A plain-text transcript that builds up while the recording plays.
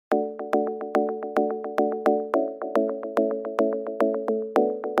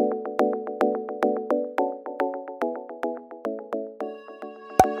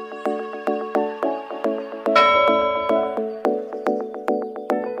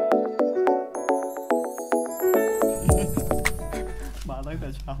แต่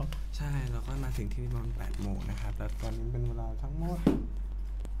เช้าใช่แล้วก็มาถึงที่ประมาณ8 โมงนะครับแล้วตอนนี้เป็นเวลาทั้งหมด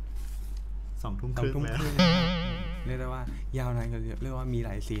2 ทุ่มครึ่งแล้วเรียกได้ว่ายาวนานกันเรียกว่ามีหล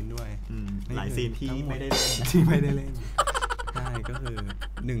ายซีนด้วยหลายซีนที่ไม่ได้เล่นใช่ก็คือ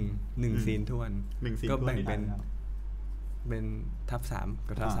1ซีนท้วนก็แบ่งเป็นทับ3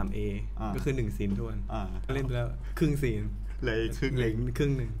กับทับ 3A ก็คือ1ซีนท้วนเล่นไปแล้วครึ่งซีนเลยครึ่ง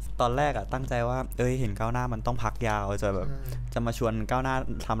หนึ่งตอนแรกตั้งใจว่าเห็นก้าวหน้ามันต้องพักยาวจะมาชวนก้าวหน้า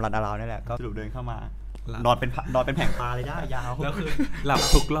ทำรันอาราวนี่แหละก็สรุปเดินเข้ามานอนเป็นแผงปลาเลยได้ยาวแล้วคือหลับ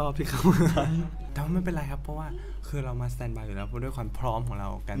ทุกรอบที่เขาแต่ว่าไม่เป็นไรครับเพราะว่าคือเรามาสแตนบายอยู่แล้วเพราะด้วยความพร้อมของเรา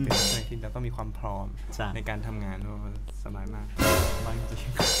การเป็นนักแสดงที่เราต้องมีความพร้อมในการทำงานสบายมากจริ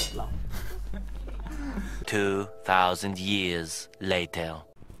งหลับ 2,000 years later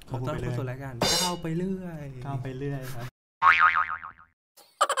ขอต้อนรับเข้าสู่รายการก้าวไปเรื่อยครับ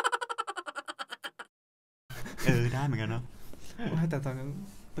ได้เหมือนกันเนาะแต่ตอนนั้น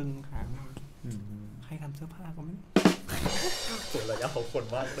ตึงขามากให้ทำเสื้อผ้าก็ไม่ปวดระยะของคน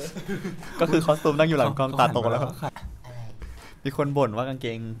มากเลยก็คือคอสตูมนั่งอยู่หลังกล้องตาโตแล้วมีคนบ่นว่ากางเก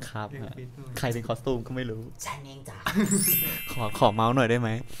งครับใครเป็นคอสตูมก็ไม่รู้ฉันเองจ้ะขอเมาส์หน่อยได้ไหม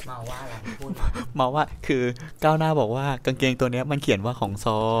เมาว่าอะไรพูดเมาส์ว่าคือก้าวหน้าบอกว่ากางเกงตัวนี้มันเขียนว่าของซ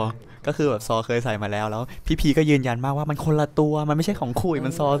อก็คือแบบซอเคยใส่มาแล้วพี่พีก็ยืนยันมากว่ามันคนละตัวมันไม่ใช่ของคุยมั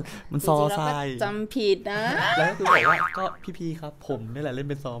นซอใส่จำผิดนะแล้วก็คือบอกว่าก็พี่พีครับผมนี่แหละเล่น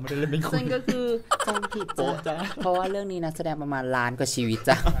เป็นซอไม่ได้เล่นเป็นคุยก็คือจำผิดจ้ะเพราะว่าเรื่องนี้นะแสดงประมาณล้านกว่าชีวิต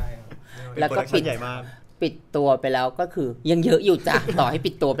จ้ะแล้วก็ปิดตัวไปแล้วก็คือยังเยอะอยู่จ้ะต่อให้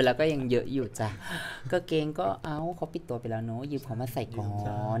ปิดตัวไปแล้วก็ยังเยอะอยู่จ้ะก็เกงก็เขาปิดตัวไปแล้วเนาะยืมเขามาใส่ก่อ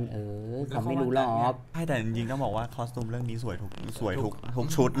นเขาไม่รู้หรอกใช่แต่จริงๆต้องบอกว่าคอสตูมเรื่องนี้สวยทุก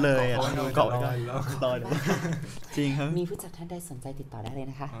ชุดเลยเกาะต่อจริงครับมีผู้จัดท่านใดสนใจติดต่อได้เลย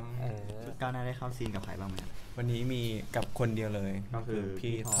นะคะก้าวหน้าได้เข้าซีนกับใครบ้างไหมวันนี้มีกับคนเดียวเลยก็คือ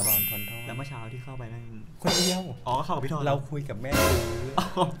พี่ธรทนท่อแล้วเมื่อเช้าที่เข้าไปนั่งคนเดียวเข้ากับพี่ธรเราคุยกับแม่ซื้อ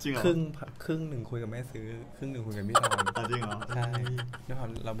จริงเหรอครึ่งหนึ่งคุยกับแม่ซื้อครึ่งหนึ่งคุยกับพี่ธรจริงเหรอใช่ด้วยความ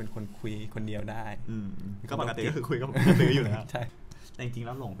เราเป็นคนคุยคนเดียวได้ก็ปกติก็คือคุยกับแม่ซื้ออยู่แล้วใช่แต่จริงๆแ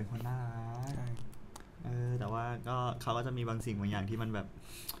ล้วหลงเป็นคนน่ารักแต่ว่าก็เขาก็จะมีบางสิ่งบางอย่างที่มันแบบ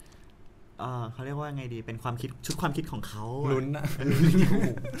เขาเรียกว่าไงดีเป็นความคิดชุดความคิดของเขาลุ้นนะ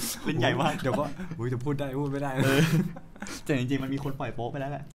เล่นใหญ่มากเดี๋ยวก็จะพูดได้พูดไม่ได้แต่จริงๆมันมีคนปล่อยโป๊ะไปแล้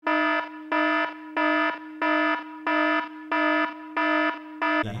วแหละ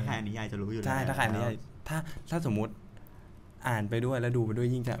แล้วถ้าใครอ่านนิยายจะรู้อยู่ใช่ถ้าใครอ่านนิยายถ้าสมมุติอ่านไปด้วยแล้วดูไปด้วย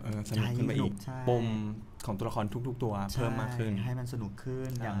ยิ่งจะสนุกขึ้นไปอีกปมของตัวละครทุกๆตัวเพิ่มมากขึ้นให้มันสนุกขึ้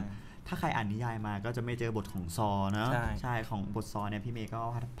นอย่างถ้าใครอ่านนิยายมาก็จะไม่เจอบทของซอนะใช่ของบทซอเนี่ยพี่เมย์ก็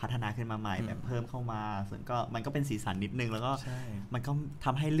พัฒนาขึ้นมาใหม่แบบเพิ่มเข้ามาส่วนก็มันก็เป็นสีสันนิดนึงแล้วก็มันก็ท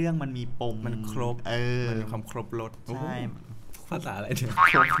ำให้เรื่องมันมีปมมันครบมันมีความครบรสใช่ภาษาอะไรเนี่ย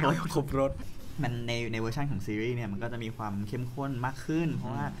ครบรสมันในเวอร์ชันของซีรีส์เนี่ยมันก็จะมีความเข้มข้นมากขึ้นเพรา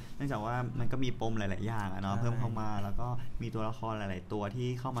ะว่าเนื่องจากว่ามันก็มีปมหลายๆอย่างเนาะเพิ่มเข้ามาแล้วก็มีตัวละครหลายๆตัวที่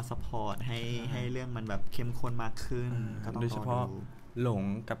เข้ามาซัพพอร์ตให้เรื่องมันแบบเข้มข้นมากขึ้นโดยเฉพาะหลง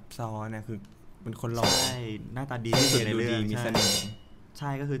กับซอเนี่ยคือเป็นคนหล่อใช่หน้าตาดีที่สุดในเรื่องมีเสน่ห์ใช่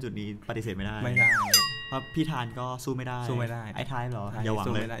ก็คือจุดนี้ปฏิเสธไม่ได้เพราะพี่ธารก็สู้ไม่ได้ไอ้ท้ายหรออย่าหวัง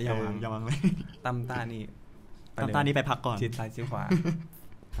เลยอย่าหวังเลยตำตานี่ไปพักก่อนชิดซ้ายชิดขวา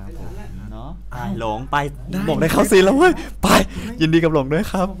ครับผมเนาะหลงไปบอกได้เข้าซีนแล้วเว้ยไปยินดีกับหลงด้วย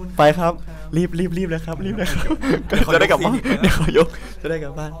ครับไปครับรีบเลยครับจะได้กลับบ้านเดี๋ยวขอยกจะได้ก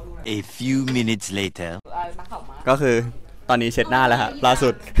ลับบ้าน A few minutes later ก็คือตอนนี้เช็ดหน้าแล้วครับล่าสุ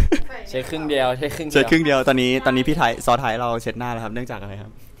ดเช็ดครึ่งเดียวตอนนี้พี่ไทยซอไทยเราเช็ดหน้าแล้วครับเนื่องจากอะไรครั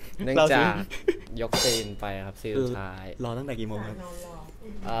บเนื่องจากยกซีนไปครับซีนสุดท้ายรอตั้งแต่กี่โมงครับ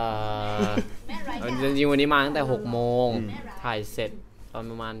จริงๆวันนี้มาตั้งแต่6 โมงถ่ายเสร็จตอน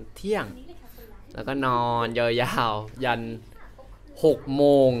ประมาณเที่ยงแล้วก็นอนยาวๆยัน6 โม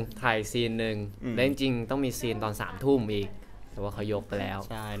งถ่ายซีนหนึ่งแล้วจริงๆต้องมีซีนตอน3 ทุ่มอีกแต่ว่าเขายกไปแล้ว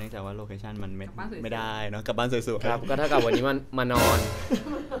ใช่เนื่องจากว่าโลเคชั่นมันไม่ได้เนาะกลับบ้านสวยๆครับก็เท่ากับวันนี้มานอน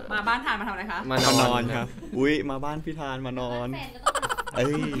มาบ้านทานมาทำอะไรคะมานอนครับอุ้ยมาบ้านพี่ทานมานอน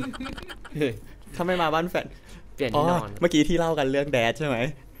ถ้าไม่มาบ้านแฟนเปลี่ยนที่นอนเมื่อกี้ที่เล่ากันเรื่องแดดใช่ไหม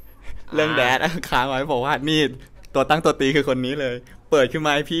เรื่องแดดค้างไว้บอกว่านี่ตัวตั้งตัวตีคือคนนี้เลยเปิดขึ้นม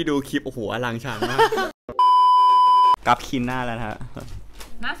าให้พี่ดูคลิปโอ้โหอลังฉางมากกับคินหน้าแล้วฮะ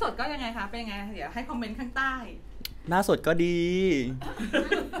หน้าสดก็ยังไงคะเป็นยังไงเดี๋ยวให้คอมเมนต์ข้างใต้หน้าสดก็ดี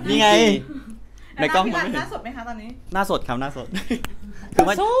นี่ไงในกล้องหน้าสดไหมคะตอนนี้หน้าสดครับหน้าสดคือ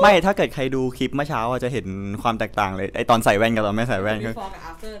ไม่ถ้าเกิดใครดูคลิปเมื่อเช้าจะเห็นความแตกต่างเลยไอตอนใส่แว่นกับตอนไม่ใส่แว่น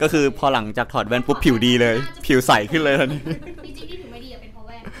ก็คือพอหลังจากถอดแว่นปุ๊บผิวดีเลยผิวใสขึ้นเลยทันทีจริงๆที่ผิวไม่ดีเป็นเพราะแ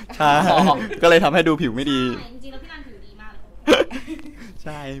ว่นใช่ก็เลยทำให้ดูผิวไม่ดีจริงๆแล้วพี่นันผิวดีมากเลย ใ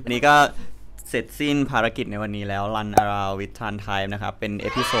ช่วันนี้ก็เสร็จสิ้นภารกิจในวันนี้แล้ว Run Around with TharnType นะครับเป็นเอ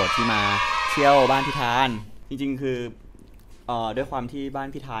พิโซดที่มาเที่ยวบ้านพี่ธารจริงๆคือด้วยความที่บ้าน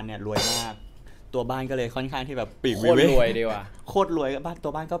พี่ธารเนี่ยรวยมากตัวบ้านก็เลยค่อนข้างที่แบบปลีกวิเวกโคตรรวยดีว่ะโคตรรวยบ้านตั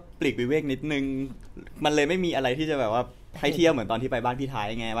วบ้านก็ปลีกวิเวกนิดนึงมันเลยไม่มีอะไรที่จะแบบว่าให้เที่ยวเหมือนตอนที่ไปบ้านพี่ธาร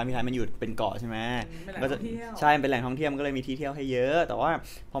ไงบ้านพี่ธารมันอยู่เป็นเกาะใช่ไหมก็จะใช่เป็นแหล่งท่องเที่ยวก็เลยมีที่เที่ยวให้เยอะแต่ว่า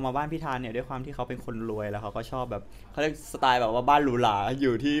พอมาบ้านพี่ธารเนี่ยด้วยความที่เขาเป็นคนรวยแล้วเขาก็ชอบแบบเขาเรียกสไตล์แบบว่าบ้านหรูหราอ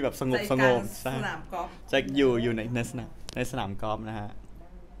ยู่ที่แบบสงบสนามกอล์ฟจะอยู่ในสนามกอล์ฟนะฮะ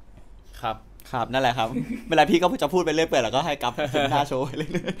ครับนั่นแหละครับเวลาพี่ก็จะพูดไปเรื่อยเปื่อยแล้วก็ให้กลับถึงหน้าโชว์ไปเรื่อ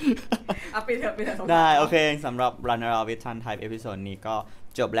ยๆปิดเถอะได้โอเคสำหรับ Run Around with TharnType เอพิโซดนี้ก็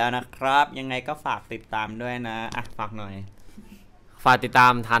จบแล้วนะครับยังไงก็ฝากติดตามด้วยนะฝากหน่อยฝากติดตา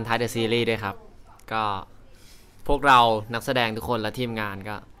ม TharnType The Series ด้วยครับก็พวกเรานักแสดงทุกคนและทีมงาน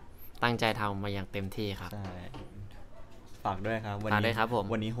ก็ตั้งใจทำมาอย่างเต็มที่ครับใช่ฝากด้วยครับวันนี้ครับผม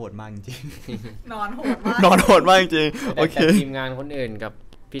วันนี้โหดมากจริงนอนโหดมากจริงโอเคทีมงานคนอื่นกับ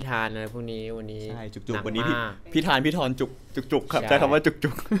พี่ธารอะไรพวกนี้วันนี้ใช่จุกๆวันนี้พี่ธารพี่ทอนจุกครับใช้คำว่า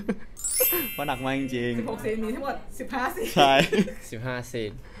จุกๆว่าหนักมากจริง16 ซีนมีทั้งหมด15 ซีนใช่15 ซี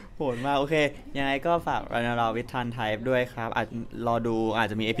นโหดมากโอเคยังไงก็ฝาก Run Around with TharnType ด้วยครับรอดูอาจ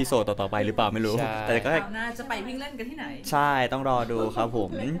จะมีเอพิโซดต่อๆไปหรือเปล่าไม่รู้แต่ก็น่าจะไปวิ่งเล่นกันที่ไหนใช่ต้องรอดูครับผม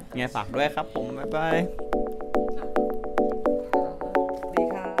ยังไงฝากด้วยครับผมบ๊ายบาย